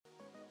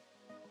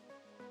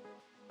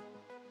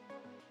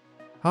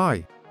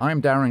Hi,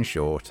 I'm Darren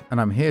Short, and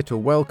I'm here to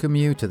welcome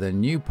you to the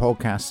new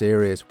podcast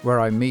series where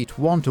I meet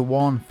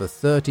one-to-one for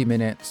 30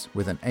 minutes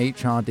with an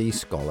HRD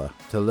scholar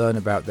to learn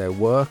about their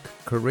work,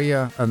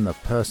 career, and the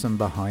person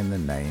behind the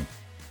name.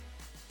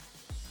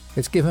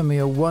 It's given me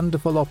a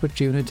wonderful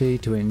opportunity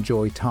to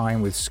enjoy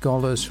time with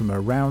scholars from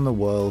around the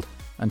world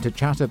and to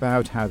chat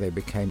about how they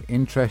became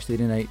interested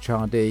in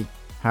HRD,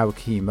 how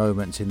key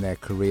moments in their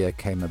career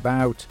came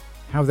about,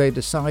 how they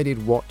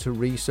decided what to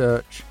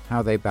research,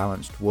 how they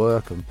balanced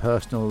work and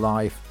personal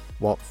life,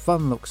 what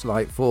fun looks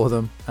like for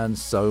them, and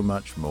so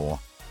much more.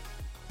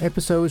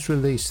 Episodes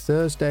release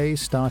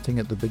Thursdays starting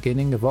at the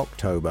beginning of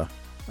October,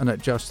 and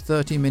at just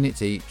 30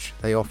 minutes each,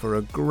 they offer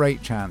a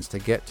great chance to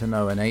get to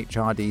know an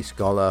HRD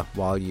scholar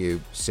while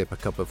you sip a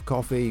cup of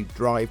coffee,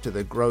 drive to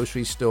the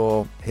grocery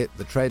store, hit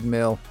the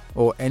treadmill,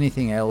 or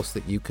anything else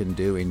that you can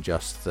do in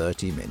just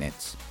 30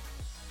 minutes.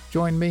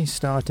 Join me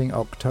starting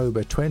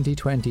October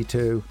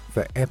 2022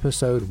 for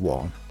Episode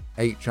 1,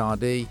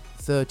 HRD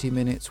 30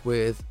 Minutes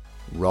with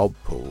Rob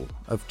Poole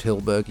of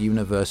Tilburg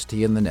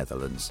University in the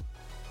Netherlands.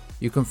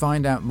 You can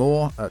find out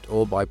more at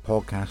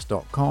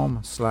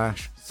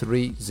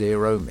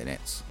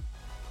allbypodcast.com/30minutes.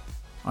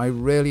 I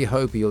really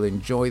hope you'll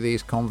enjoy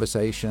these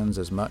conversations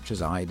as much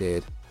as I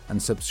did,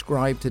 and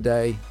subscribe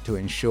today to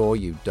ensure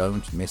you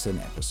don't miss an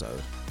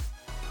episode.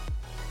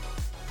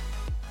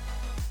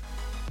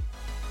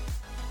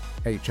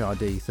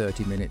 HRD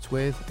 30 Minutes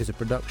With is a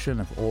production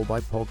of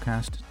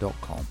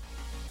allbypodcast.com.